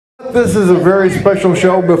This is a very special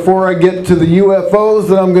show. Before I get to the UFOs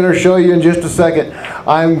that I'm going to show you in just a second,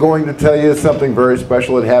 I'm going to tell you something very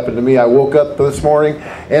special that happened to me. I woke up this morning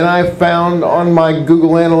and I found on my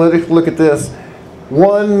Google Analytics, look at this,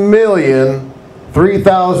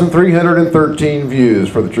 1,003,313 views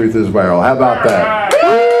for The Truth is Viral. How about that?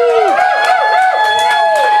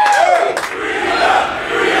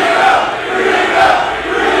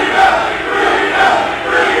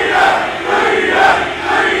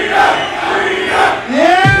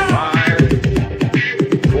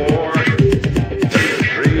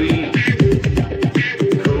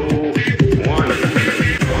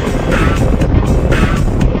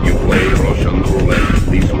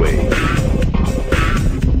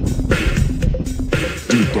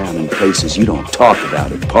 Places you don't talk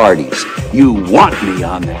about at parties. You want me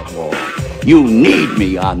on that wall. You need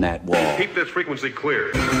me on that wall. Keep this frequency clear.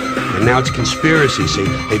 And now it's conspiracy. See,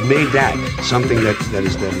 they've made that something that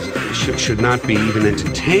should not be even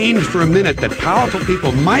entertained for a minute. That powerful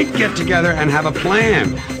people might get together and have a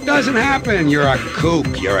plan. Doesn't happen. You're a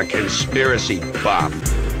kook. You're a conspiracy buff.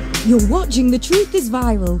 You're watching The Truth is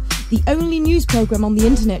Viral, the only news program on the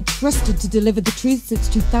internet trusted to deliver the truth since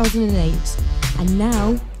 2008. And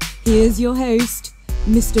now, here's your host,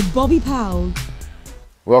 Mr. Bobby Powell.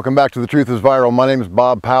 Welcome back to The Truth is Viral. My name is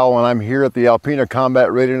Bob Powell and I'm here at the Alpena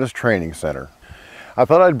Combat Readiness Training Center. I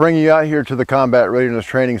thought I'd bring you out here to the Combat Readiness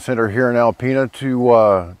Training Center here in Alpena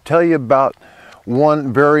to tell you about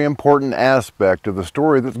one very important aspect of the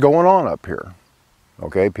story that's going on up here.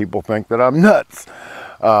 Okay, people think that I'm nuts.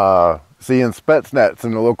 Seeing Spetsnaz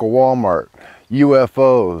in the local Walmart,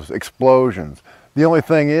 UFOs, explosions. The only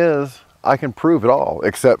thing is, I can prove it all,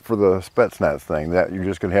 except for the Spetsnaz thing. That you're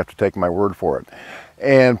just going to have to take my word for it.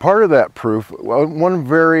 And part of that proof, one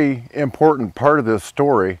very important part of this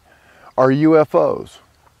story, are UFOs.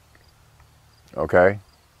 Okay?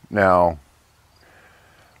 Now,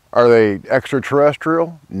 are they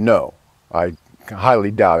extraterrestrial? No. I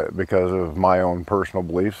highly doubt it because of my own personal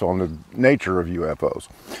beliefs on the nature of UFOs.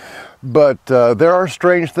 But there are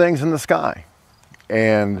strange things in the sky.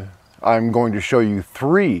 And I'm going to show you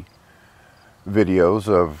 3 videos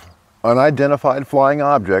of unidentified flying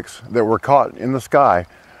objects that were caught in the sky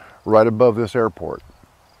right above this airport.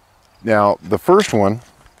 Now, the first one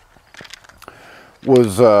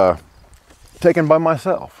was taken by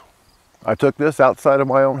myself. I took this outside of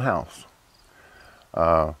my own house.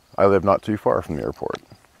 I live not too far from the airport.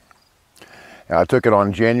 And I took it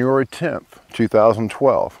on January 10th,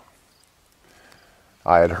 2012.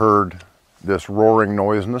 I had heard this roaring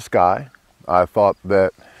noise in the sky. I thought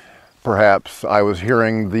that perhaps I was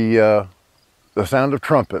hearing the sound of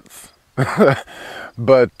trumpets,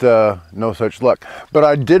 but no such luck. But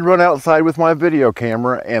I did run outside with my video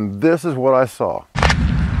camera, and this is what I saw.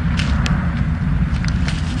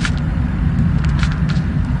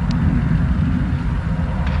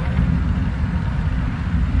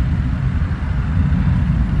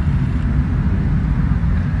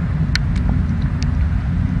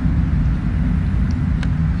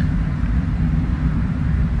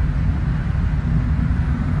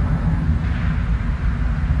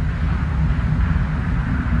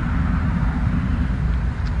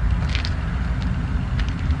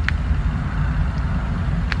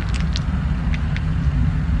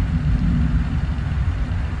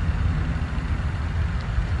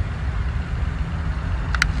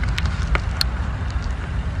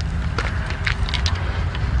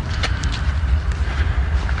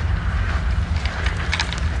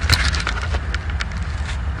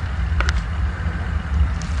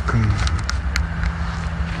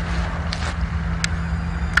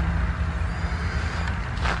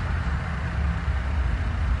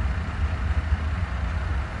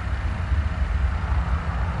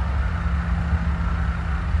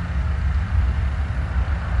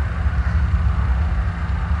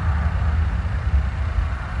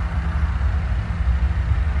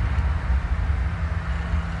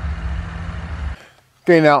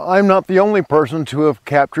 Okay, now I'm not the only person to have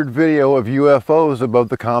captured video of UFOs above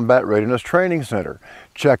the Combat Readiness Training Center.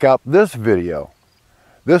 Check out this video.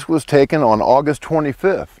 This was taken on August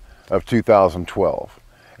 25th of 2012.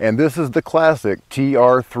 And this is the classic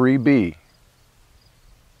TR-3B.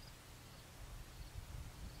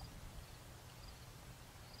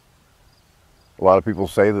 A lot of people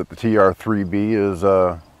say that the TR-3B is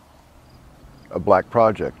a black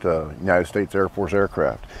project, United States Air Force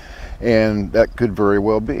aircraft. And that could very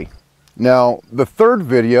well be. Now, the third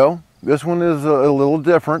video, this one is a little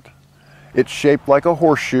different. It's shaped like a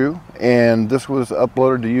horseshoe, and this was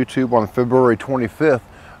uploaded to YouTube on February 25th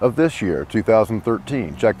of this year,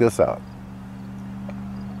 2013. Check this out.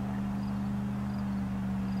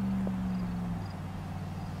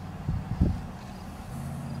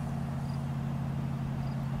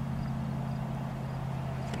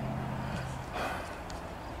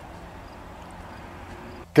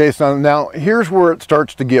 Okay, so now here's where it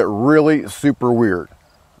starts to get really super weird.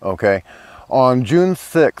 Okay, on June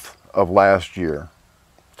 6th of last year,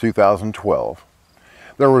 2012,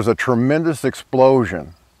 there was a tremendous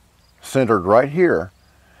explosion centered right here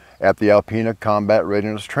at the Alpena Combat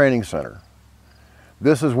Readiness Training Center.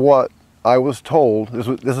 This is what I was told.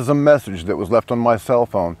 This is a message that was left on my cell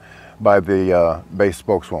phone by the base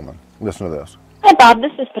spokeswoman. Listen to this. Hi, Bob.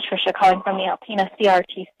 This is Patricia calling from the Alpena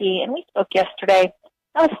CRTC, and we spoke yesterday.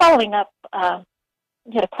 I was following up.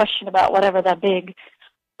 You had a question about whatever that big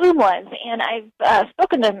boom was, and I've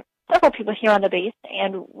spoken to several people here on the base,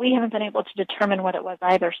 and we haven't been able to determine what it was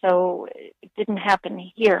either, so it didn't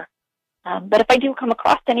happen here. But if I do come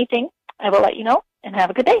across anything, I will let you know, and have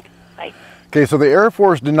a good day. Bye. Okay, so the Air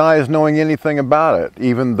Force denies knowing anything about it,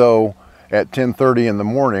 even though at 10:30 in the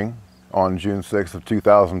morning on June 6th of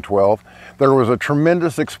 2012, there was a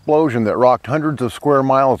tremendous explosion that rocked hundreds of square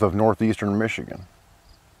miles of northeastern Michigan.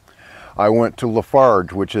 I went to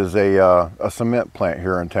Lafarge, which is a cement plant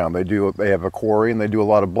here in town. They have a quarry and they do a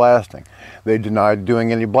lot of blasting. They denied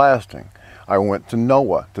doing any blasting. I went to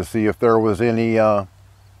NOAA to see if there was any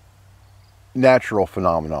natural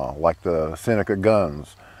phenomena like the Seneca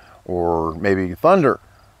guns or maybe thunder.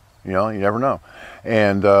 You know, you never know.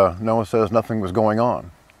 And NOAA says nothing was going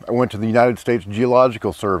on. I went to the United States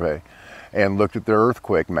Geological Survey and looked at their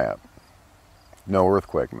earthquake map. No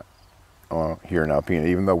earthquake map here in Alpena,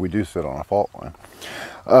 even though we do sit on a fault line.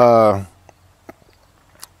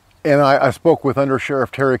 And I spoke with Under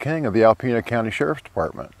Sheriff Terry King of the Alpena County Sheriff's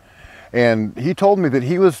Department. And he told me that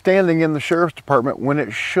he was standing in the Sheriff's Department when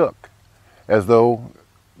it shook, as though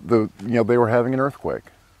they were having an earthquake.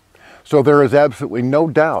 So there is absolutely no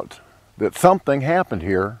doubt that something happened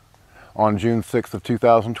here on June 6th of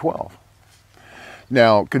 2012.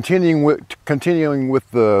 Now, continuing with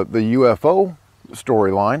the UFO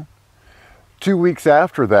storyline, 2 weeks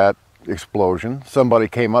after that explosion, somebody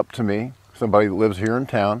came up to me, somebody that lives here in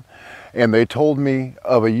town, and they told me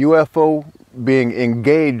of a UFO being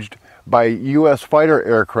engaged by U.S. fighter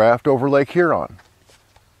aircraft over Lake Huron.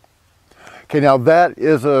 Okay, now that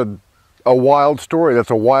is a wild story.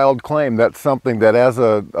 That's a wild claim. That's something that as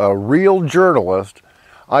a real journalist,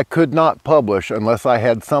 I could not publish unless I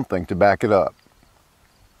had something to back it up.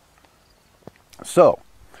 So,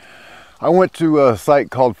 I went to a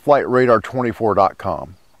site called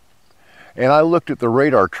flightradar24.com, and I looked at the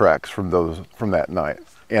radar tracks from that night,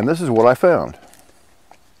 and this is what I found.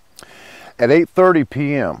 At 8:30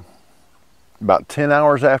 p.m., about 10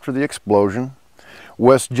 hours after the explosion,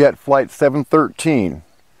 WestJet Flight 713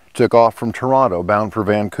 took off from Toronto bound for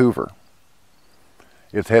Vancouver.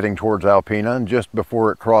 It's heading towards Alpena, and just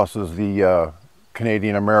before it crosses the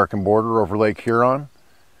Canadian-American border over Lake Huron,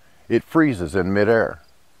 it freezes in midair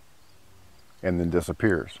and then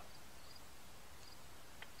disappears.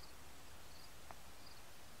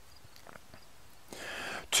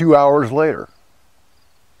 Two hours later,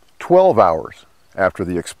 12 hours after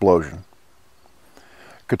the explosion,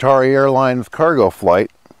 Qatar Airlines cargo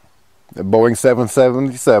flight, a Boeing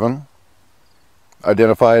 777,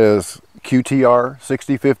 identified as QTR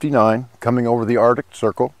 6059, coming over the Arctic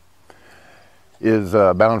Circle, is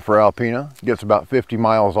bound for Alpena, gets about 50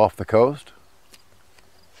 miles off the coast.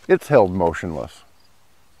 It's held motionless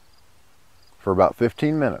for about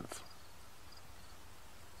 15 minutes.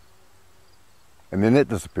 And then it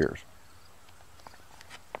disappears.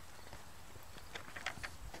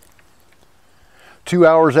 Two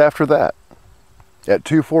hours after that, at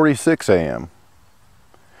 2:46 a.m.,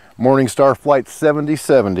 Morningstar Flight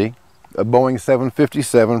 7070, a Boeing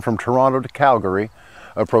 757 from Toronto to Calgary,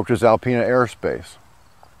 approaches Alpena airspace.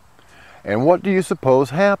 And what do you suppose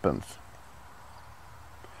happens?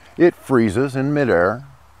 It freezes in midair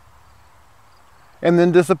and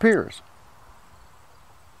then disappears.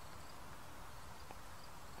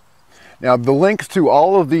 Now, the links to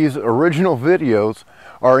all of these original videos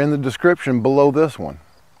are in the description below this one.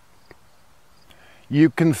 You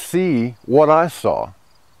can see what I saw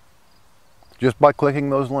just by clicking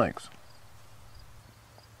those links.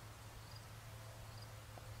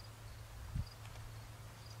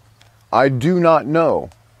 I do not know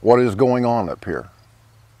what is going on up here,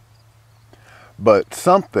 but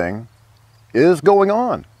something is going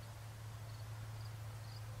on.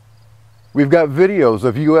 We've got videos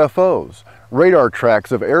of UFOs, radar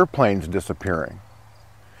tracks of airplanes disappearing.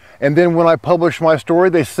 And then when I publish my story,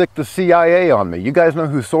 they sick the CIA on me. You guys know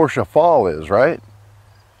who Saoirse Fall is, right?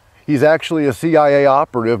 He's actually a CIA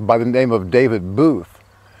operative by the name of David Booth.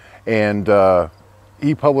 And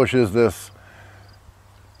he publishes this,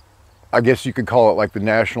 I guess you could call it like the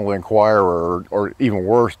National Enquirer, or even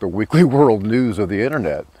worse, the Weekly World News of the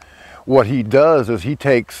internet, What he does is he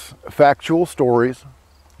takes factual stories,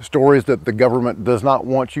 stories that the government does not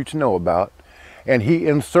want you to know about, and he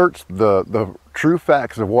inserts the true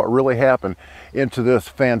facts of what really happened into this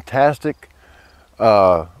fantastic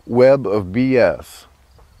web of BS.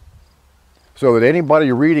 So that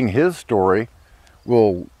anybody reading his story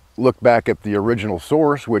will look back at the original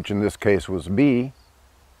source, which in this case was me,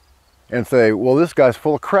 and say, well, this guy's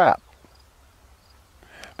full of crap.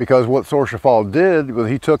 Because what Sorshafal did was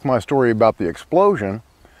he took my story about the explosion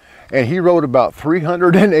and he wrote about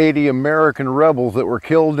 380 American rebels that were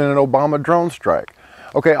killed in an Obama drone strike.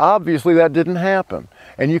 Okay, obviously that didn't happen.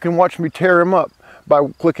 And you can watch me tear him up by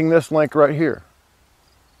clicking this link right here.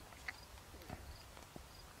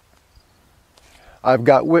 I've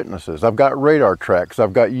got witnesses, I've got radar tracks,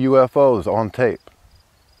 I've got UFOs on tape.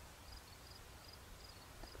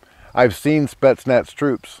 I've seen Spetsnaz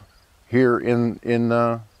troops here in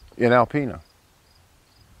Alpena.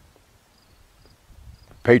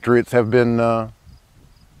 Patriots have been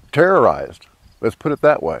terrorized, let's put it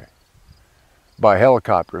that way, by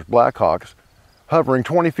helicopters, Black Hawks, hovering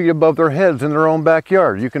 20 feet above their heads in their own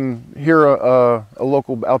backyard. You can hear a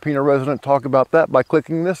local Alpena resident talk about that by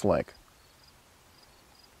clicking this link.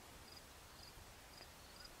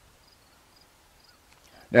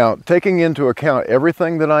 Now, taking into account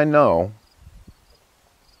everything that I know,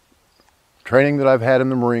 training that I've had in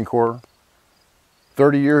the Marine Corps,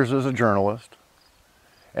 30 years as a journalist,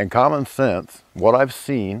 and common sense, what I've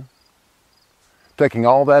seen, taking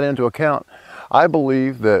all that into account, I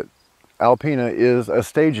believe that Alpena is a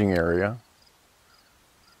staging area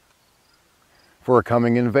for a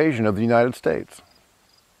coming invasion of the United States.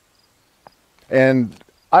 And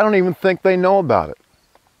I don't even think they know about it.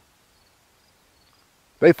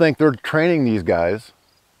 They think they're training these guys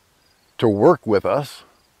to work with us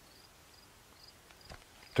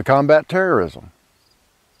to combat terrorism.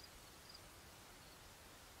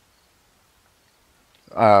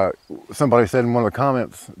 Somebody said in one of the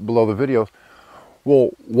comments below the videos,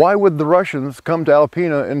 well, why would the Russians come to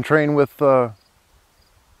Alpena and train with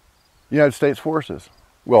United States forces?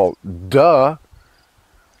 Well, duh.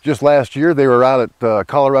 Just last year they were out at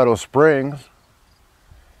Colorado Springs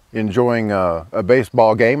enjoying a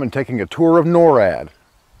baseball game and taking a tour of NORAD.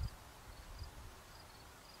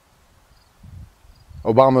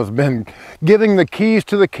 Obama's been giving the keys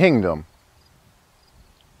to the kingdom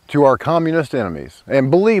to our communist enemies.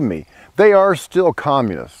 And believe me, they are still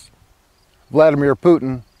communists. Vladimir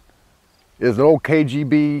Putin is an old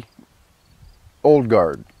KGB old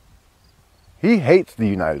guard. He hates the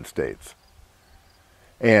United States.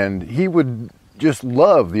 And he would just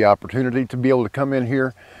love the opportunity to be able to come in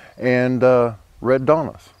here and red dawn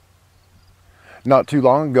us. Not too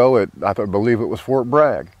long ago, I believe it was Fort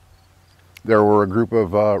Bragg, there were a group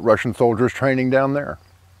of Russian soldiers training down there.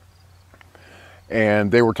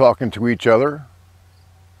 And they were talking to each other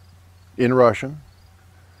in Russian,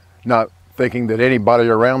 not thinking that anybody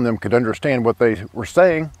around them could understand what they were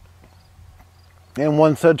saying. And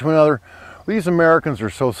one said to another, these Americans are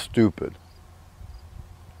so stupid.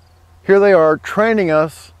 Here they are training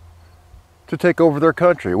us to take over their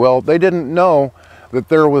country. Well, they didn't know that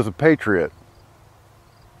there was a patriot,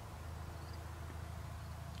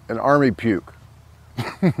 an army puke.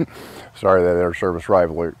 Sorry, that inter-service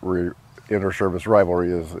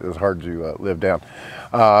rivalry is hard to live down.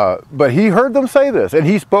 But he heard them say this, and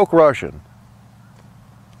he spoke Russian.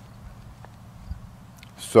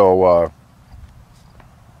 So,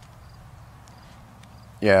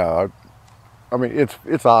 yeah, I mean,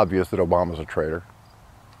 it's obvious that Obama's a traitor.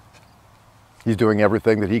 He's doing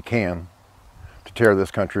everything that he can to tear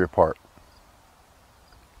this country apart.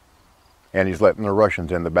 And he's letting the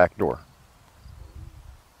Russians in the back door.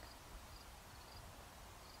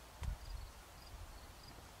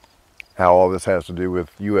 How all this has to do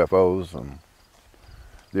with UFOs and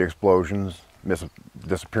the explosions,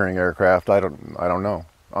 disappearing aircraft, I don't know.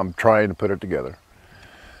 I'm trying to put it together.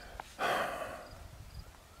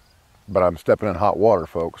 But I'm stepping in hot water,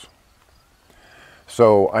 folks.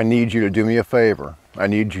 So I need you to do me a favor. I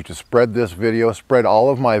need you to spread this video, spread all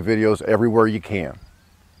of my videos everywhere you can.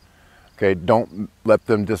 Okay, don't let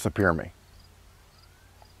them disappear me.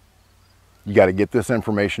 You got to get this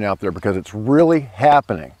information out there because it's really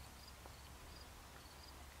happening.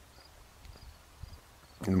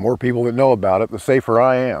 And the more people that know about it, the safer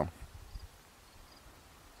I am.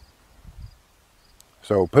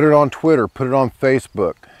 So put it on Twitter, put it on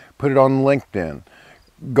Facebook, put it on LinkedIn.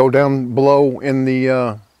 Go down below in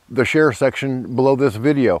the share section below this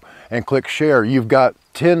video and click share. You've got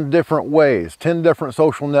 10 different ways, 10 different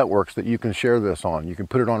social networks that you can share this on. You can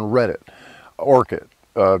put it on Reddit, Orkut,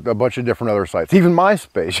 a bunch of different other sites. Even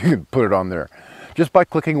MySpace, you can put it on there just by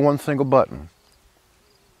clicking one single button.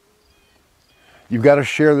 You've got to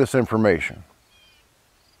share this information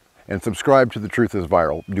and subscribe to The Truth is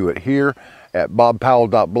Viral. Do it here at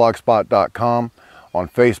bobpowell.blogspot.com, on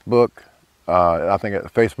Facebook, I think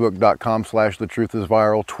at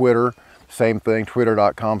facebook.com/thetruithisviral, Twitter, same thing,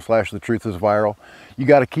 twitter.com/thetruithisviral. You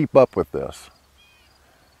got to keep up with this,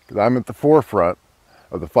 because I'm at the forefront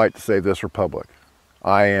of the fight to save this republic.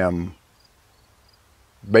 I am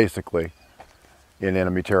basically in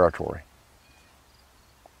enemy territory.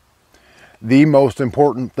 The most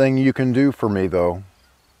important thing you can do for me, though,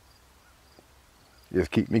 is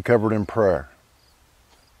keep me covered in prayer.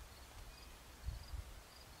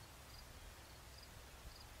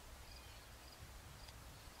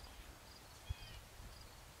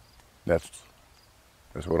 That's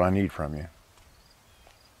what I need from you.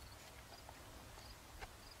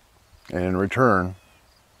 And in return,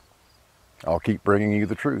 I'll keep bringing you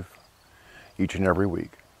the truth each and every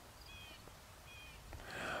week.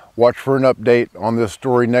 Watch for an update on this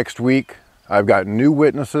story next week. I've got new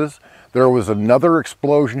witnesses. There was another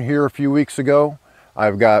explosion here a few weeks ago.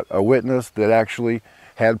 I've got a witness that actually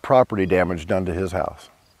had property damage done to his house,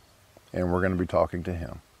 and we're going to be talking to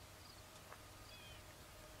him.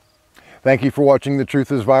 Thank you for watching The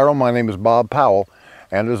Truth is Viral. My name is Bob Powell,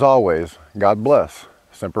 and as always, God bless,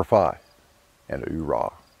 Semper Fi, and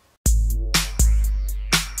hoorah.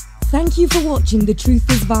 Thank you for watching The Truth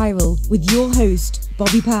is Viral with your host,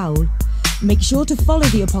 Bobby Powell. Make sure to follow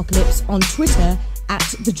The Apocalypse on Twitter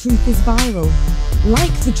at The Truth is Viral.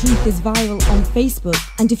 Like The Truth is Viral on Facebook,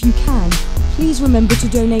 and if you can, please remember to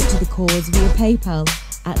donate to the cause via PayPal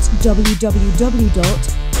at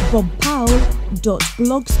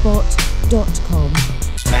www.bobpowell.blogspot.com.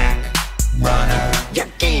 Smack, runner, your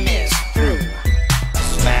game is through.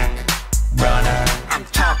 Smack, runner, I'm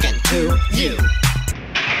talking to you.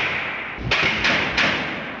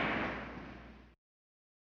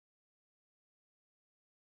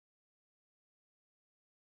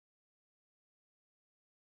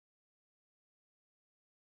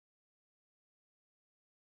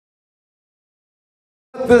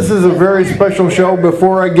 This is a very special show.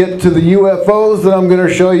 Before I get to the UFOs that I'm going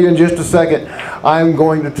to show you in just a second, I'm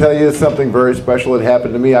going to tell you something very special that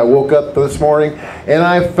happened to me. I woke up this morning and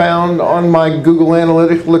I found on my Google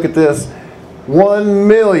Analytics, look at this,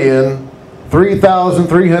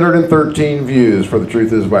 1,003,313 views for The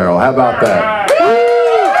Truth is Viral. How about that?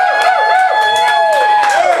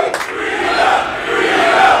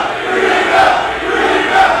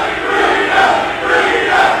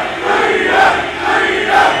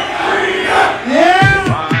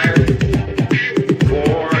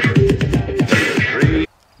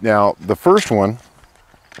 Now, the first one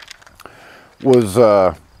was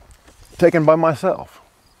taken by myself.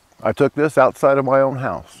 I took this outside of my own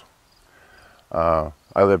house. I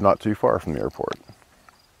live not too far from the airport.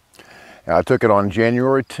 And I took it on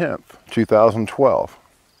January 10th, 2012.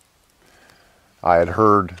 I had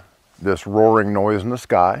heard this roaring noise in the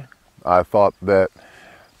sky. I thought that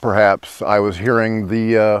perhaps I was hearing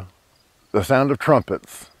the sound of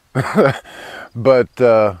trumpets. But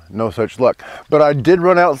no such luck. But I did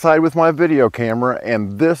run outside with my video camera,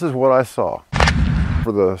 and this is what I saw.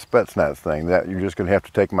 For the Spetsnaz thing, that you're just going to have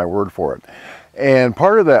to take my word for it. And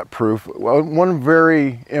part of that proof, well, one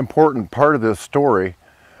very important part of this story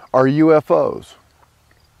are UFOs.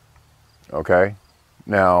 Okay?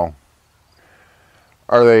 Now,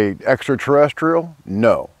 are they extraterrestrial?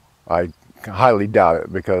 No. I highly doubt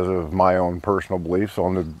it because of my own personal beliefs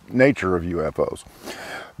on the nature of UFOs.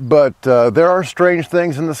 But there are strange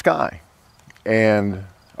things in the sky, and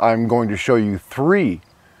I'm going to show you 3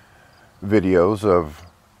 videos of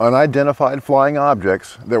unidentified flying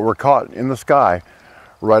objects that were caught in the sky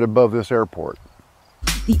right above this airport.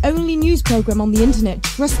 The only news program on the internet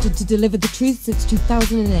trusted to deliver the truth since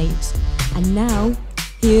 2008. And now,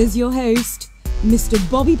 here's your host, Mr.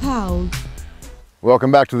 Bobby Powell.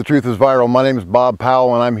 Welcome back to The Truth is Viral. My name is Bob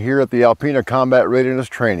Powell, and I'm here at the Alpena Combat Readiness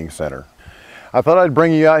Training Center. I thought I'd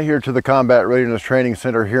bring you out here to the Combat Readiness Training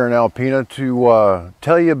Center here in Alpena to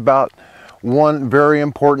tell you about one very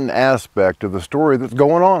important aspect of the story that's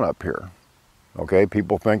going on up here. Okay,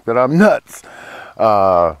 people think that I'm nuts.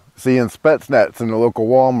 Seeing Spetsnaz in the local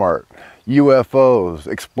Walmart, UFOs,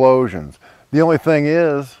 explosions. The only thing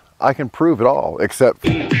is, I can prove it all, except...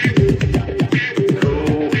 3, 2,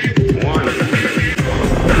 1.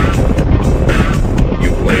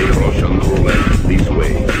 You play Russian roulette this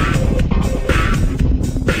way.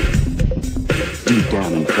 Deep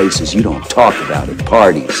down in places you don't talk about at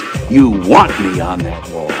parties, you want me on that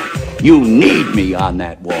wall. You need me on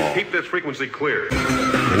that wall. Keep this frequency clear.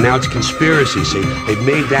 And now it's conspiracy. See, they've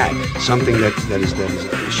made that something that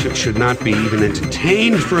should not be even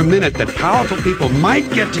entertained for a minute. That powerful people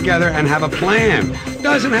might get together and have a plan.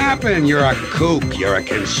 Doesn't happen. You're a kook. You're a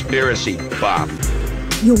conspiracy buff.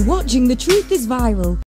 You're watching The Truth is Viral.